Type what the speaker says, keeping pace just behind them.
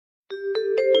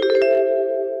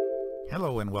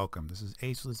Hello and welcome. This is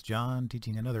Ageless John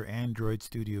teaching another Android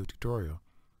Studio tutorial.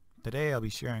 Today I'll be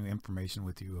sharing information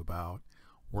with you about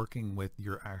working with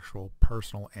your actual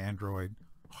personal Android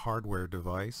hardware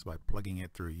device by plugging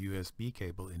it through a USB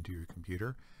cable into your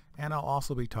computer, and I'll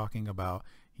also be talking about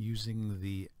using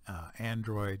the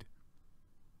Android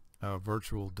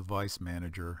virtual device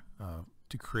manager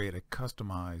to create a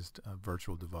customized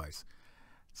virtual device.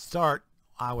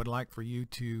 I would like for you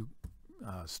to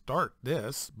start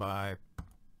this by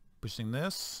pushing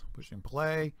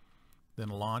play, then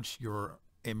launch your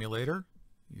emulator.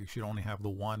 You should only have the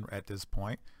one at this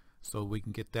point, so we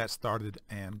can get that started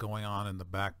and going on in the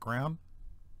background.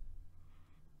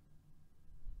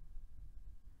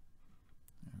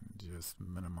 And just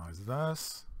minimize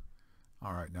this.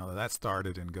 Alright, now that that's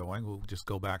started and going, we'll just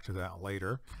go back to that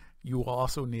later. You will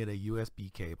also need a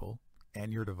USB cable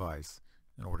and your device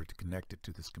in order to connect it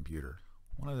to this computer.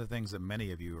 One of the things that many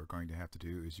of you are going to have to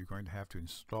do is you're going to have to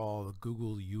install the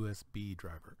Google USB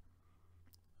driver.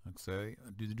 Okay,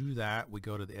 to do that, we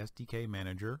go to the SDK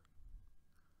Manager,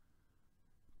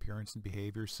 Appearance and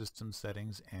Behavior, System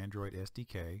Settings, Android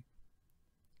SDK,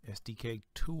 SDK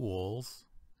Tools,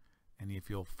 and if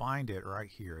you'll find it right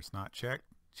here, it's not check,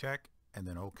 and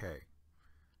then OK.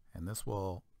 And this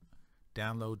will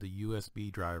download the USB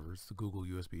drivers, the Google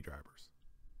USB drivers.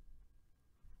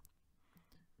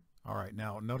 Alright,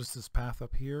 now notice this path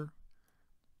up here.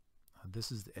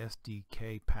 This is the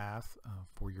SDK path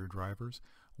for your drivers.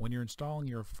 When you're installing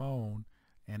your phone,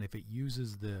 and if it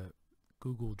uses the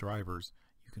Google drivers,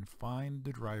 you can find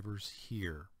the drivers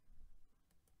here.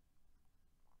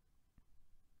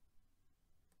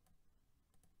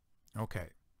 Okay.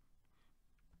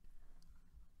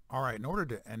 Alright, in order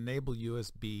to enable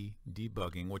USB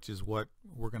debugging, which is what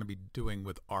we're going to be doing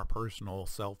with our personal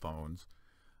cell phones,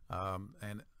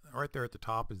 and right there at the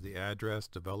top is the address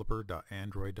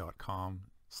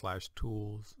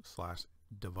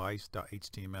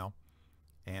developer.android.com/tools/device.html,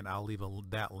 and I'll leave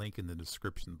that link in the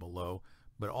description below,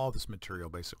 but all this material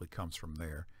basically comes from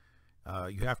there.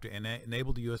 You have to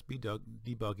enable the USB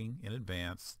debugging in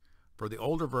advance. For the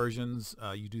older versions,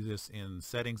 you do this in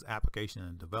Settings, Application,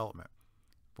 and Development.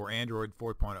 For Android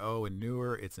 4.0 and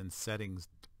newer, it's in Settings,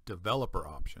 Developer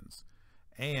Options.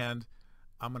 And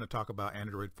I'm going to talk about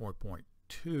Android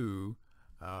 4.2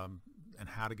 and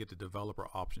how to get the developer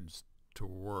options to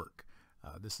work.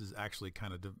 This is actually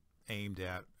kind of aimed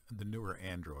at the newer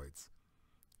Androids.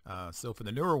 So for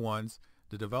the newer ones,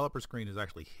 the developer screen is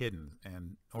actually hidden, and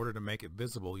in order to make it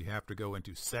visible, you have to go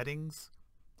into Settings,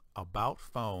 About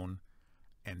Phone,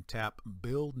 and tap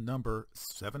Build Number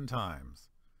 7 times.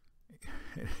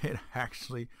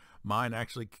 Mine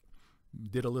actually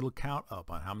did a little count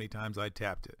up on how many times I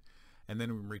tapped it. And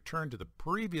then when we return to the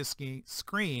previous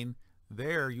screen,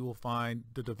 there you will find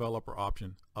the developer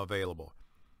option available.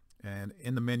 And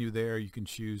in the menu there, you can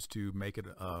choose to make it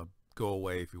go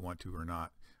away if you want to or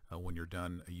not when you're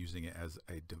done using it as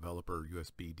a developer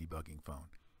USB debugging phone.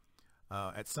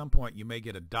 At some point, you may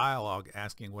get a dialog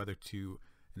asking whether to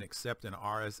accept an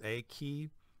RSA key.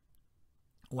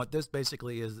 What this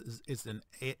basically is an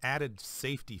added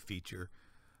safety feature,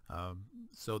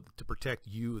 so to protect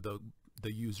you, the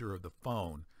user of the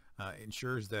phone.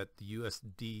 Ensures that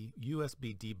the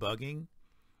USB debugging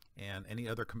and any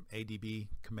other ADB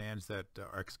commands that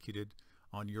are executed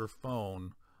on your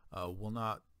phone will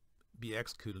not be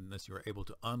executed unless you are able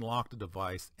to unlock the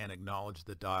device and acknowledge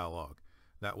the dialog.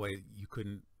 That way you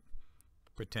couldn't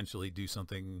potentially do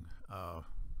something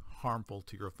harmful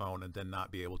to your phone and then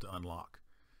not be able to unlock.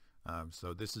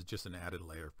 So this is just an added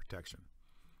layer of protection.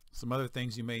 Some other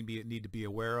things you may need to be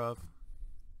aware of.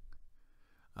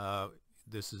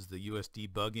 This is the US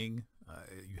debugging.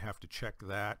 You have to check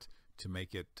that to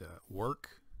make it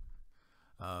work.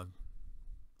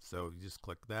 So you just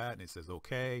click that and it says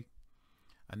OK.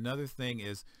 Another thing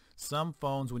is some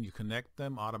phones, when you connect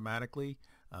them automatically,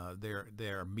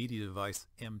 they're media device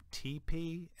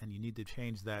MTP, and you need to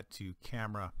change that to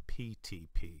camera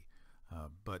PTP.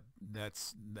 But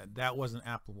that wasn't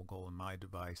applicable in my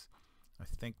device. I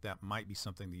think that might be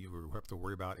something that you will have to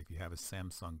worry about if you have a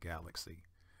Samsung Galaxy.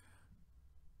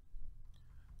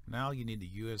 Now you need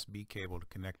a USB cable to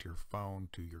connect your phone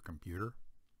to your computer.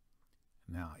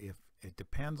 Now if it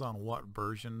depends on what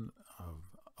version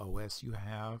of OS you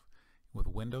have. With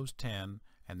Windows 10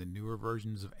 and the newer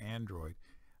versions of Android,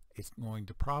 it's going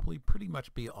to probably pretty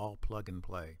much be all plug and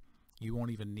play. You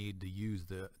won't even need to use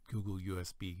the Google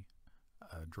USB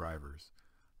drivers.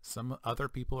 Some other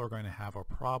people are going to have a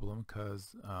problem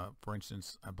because, for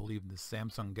instance, I believe the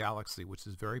Samsung Galaxy, which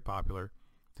is very popular,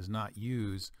 does not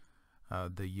use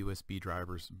the USB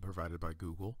drivers provided by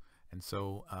Google, And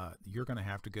so you're going to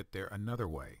have to get there another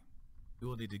way. You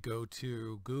will need to go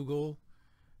to Google,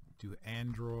 do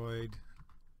Android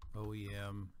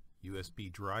OEM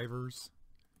USB drivers,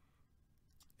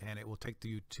 and it will take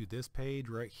you to this page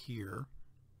right here.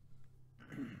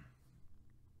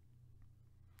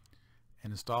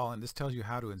 And install, and this tells you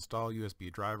how to install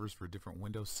USB drivers for different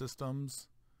Windows systems,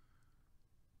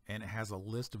 and it has a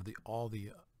list of all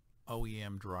the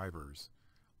OEM drivers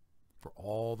for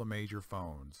all the major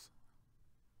phones.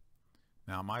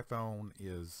 Now my phone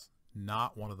is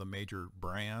not one of the major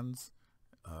brands,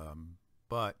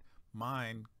 but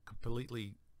mine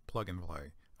completely plug and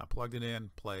play. I plugged it in,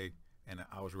 played, and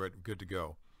I was ready, good to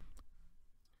go.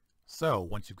 So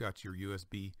once you've got your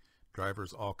USB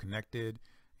drivers all connected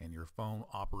and your phone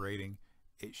operating,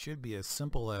 it should be as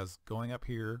simple as going up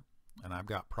here, and I've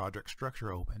got Project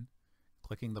Structure open,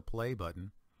 clicking the play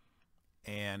button,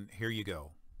 and here you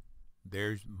go.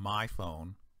 There's my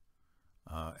phone,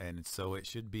 and so it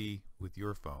should be with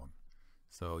your phone.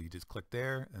 So you just click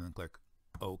there and then click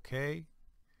OK,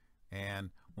 and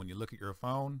when you look at your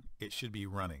phone, it should be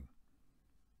running.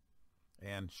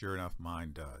 And sure enough,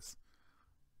 mine does.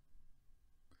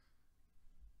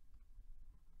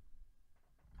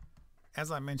 As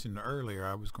I mentioned earlier,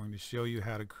 I was going to show you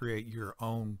how to create your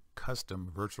own custom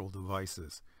virtual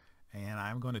devices, and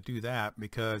I'm going to do that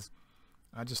because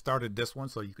I just started this one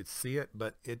so you could see it,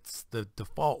 but it's the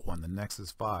default one, the Nexus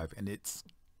 5, and it's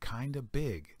kind of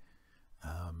big,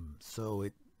 so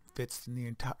it fits in the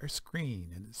entire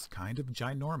screen, and it's kind of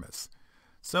ginormous.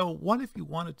 So what if you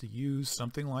wanted to use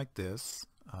something like this,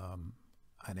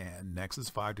 a Nexus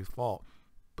 5 default,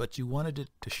 but you wanted it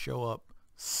to show up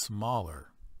smaller?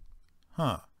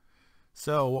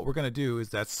 So what we're going to do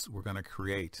is we're going to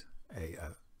create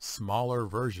a smaller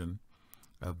version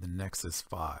of the Nexus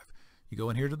 5. You go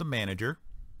in here to the manager,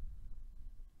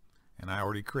 and I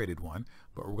already created one,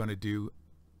 but we're going to do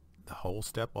the whole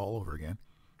step all over again.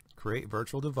 Create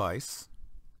virtual device,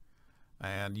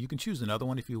 and you can choose another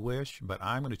one if you wish, but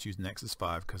I'm going to choose Nexus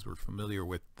 5 because we're familiar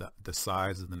with the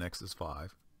size of the Nexus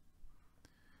 5.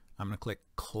 I'm going to click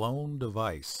clone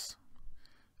device,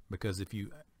 because if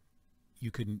you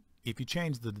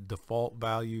change the default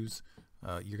values,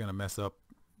 you're going to mess up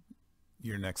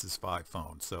your Nexus 5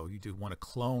 phone. So you do want to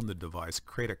clone the device,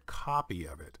 create a copy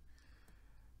of it,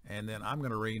 and then I'm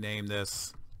going to rename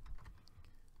this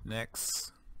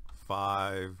Nexus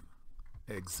 5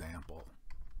 example.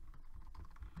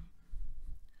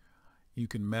 You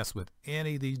can mess with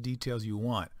any of these details you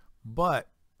want, but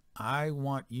I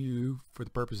want you, for the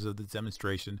purposes of this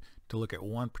demonstration, to look at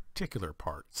one particular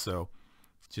part. So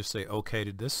just say OK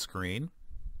to this screen,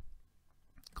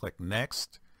 click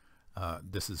next.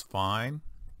 This is fine.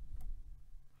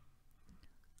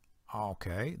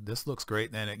 Okay, this looks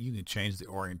great. Then you can change the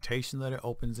orientation that it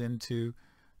opens into.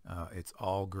 It's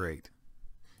all great.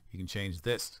 You can change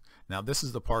this. Now this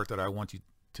is the part that I want you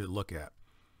to look at.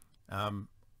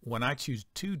 When I choose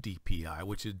 2 DPI,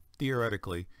 which is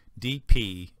theoretically,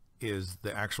 DP is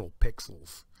the actual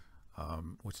pixels,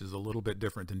 which is a little bit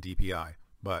different than DPI,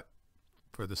 but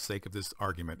for the sake of this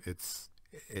argument, it's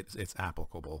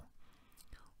applicable.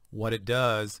 What it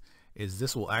does is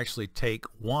this will actually take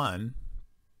 1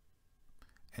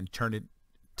 and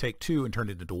take 2 and turn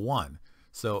it into 1.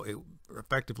 So it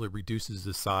effectively reduces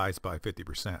the size by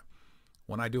 50%.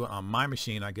 When I do it on my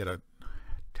machine, I get a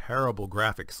terrible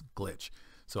graphics glitch.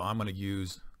 So I'm going to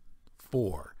use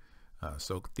 4.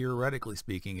 So theoretically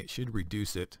speaking, it should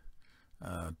reduce it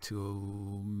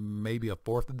to maybe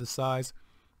 1/4 of the size,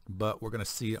 but we're going to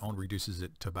see it only reduces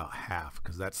it to about half,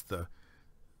 because that's the,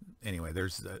 anyway,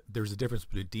 there's a difference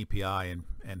between DPI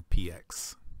and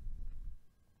PX.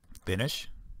 Finish,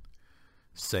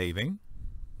 saving,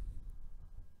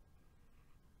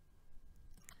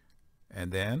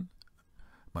 and then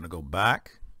I'm going to go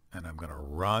back and I'm going to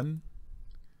run,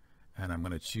 and I'm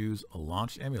going to choose a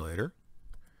launch emulator,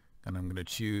 and I'm going to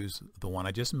choose the one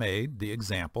I just made, the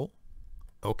example.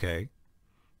 OK,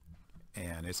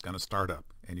 and it's going to start up,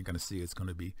 and you're going to see it's going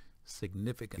to be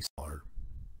significantly smaller.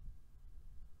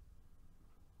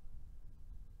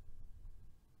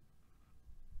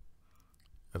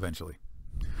 Eventually.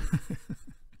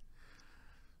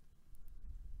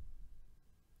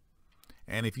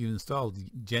 And if you install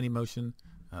Genymotion,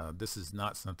 this is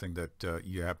not something that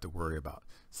you have to worry about.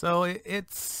 So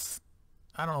it's,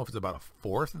 I don't know if it's about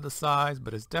 1/4 of the size,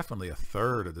 but it's definitely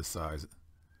 1/3 of the size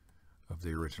of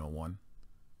the original one.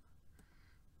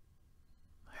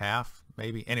 Half,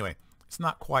 maybe. Anyway, it's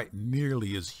not quite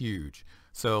nearly as huge.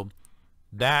 So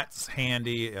that's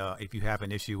handy if you have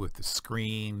an issue with the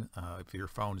screen, if your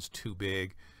phone is too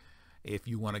big. If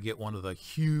you want to get one of the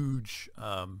huge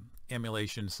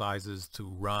emulation sizes to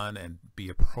run and be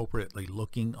appropriately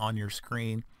looking on your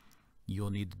screen,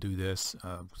 you'll need to do this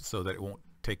so that it won't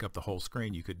take up the whole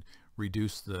screen. You could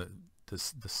reduce the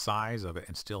size of it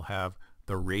and still have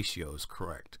the ratios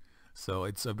correct. So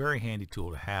it's a very handy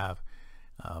tool to have.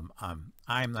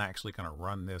 I'm actually going to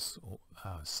run this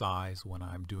size when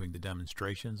I'm doing the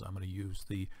demonstrations. I'm going to use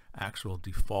the actual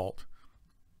default.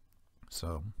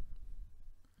 So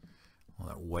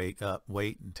I'll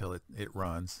wait until it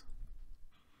runs.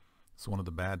 So one of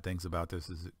the bad things about this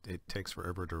is it takes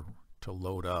forever to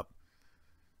load up.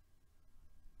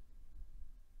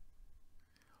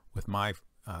 With my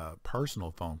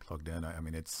personal phone plugged in, I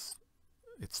mean it's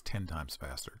 10 times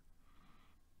faster.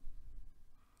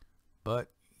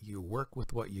 But you work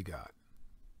with what you got.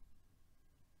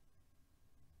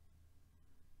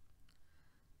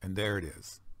 And there it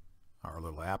is. Our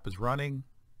little app is running.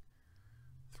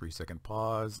 3-second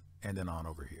pause, and then on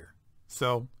over here.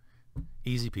 So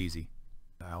easy peasy.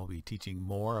 I'll be teaching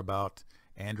more about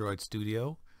Android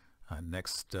Studio.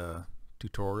 Next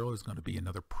tutorial is going to be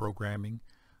another programming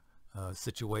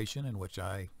situation in which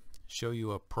I show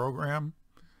you a program,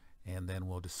 and then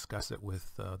we'll discuss it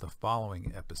with the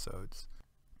following episodes.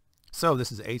 So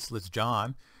this is Ageless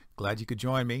John. Glad you could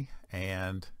join me,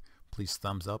 and please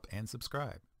thumbs up and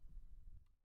subscribe.